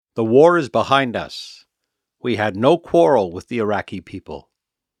The war is behind us. We had no quarrel with the Iraqi people.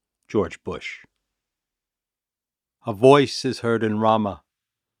 George Bush. A voice is heard in Ramah,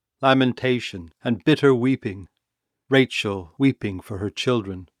 lamentation and bitter weeping, Rachel weeping for her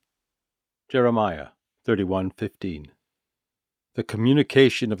children. Jeremiah 31:15. The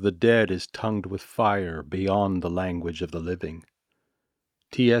communication of the dead is tongued with fire beyond the language of the living.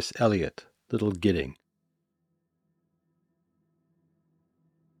 T.S. Eliot, Little Gidding.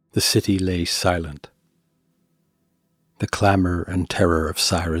 The city lay silent. The clamor and terror of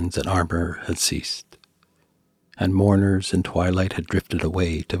sirens and armor had ceased, and mourners in twilight had drifted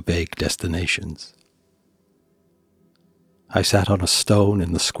away to vague destinations. I sat on a stone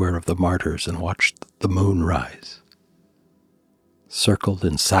in the square of the martyrs and watched the moon rise. Circled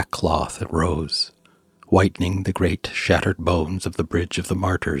in sackcloth it rose, whitening the great shattered bones of the bridge of the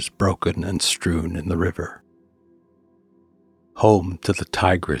martyrs broken and strewn in the river. Home to the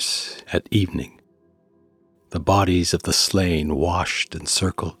Tigris at evening, the bodies of the slain washed and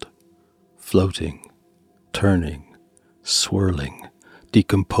circled, floating, turning, swirling,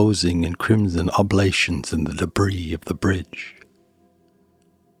 decomposing in crimson oblations in the debris of the bridge.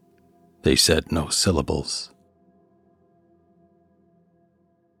 They said no syllables.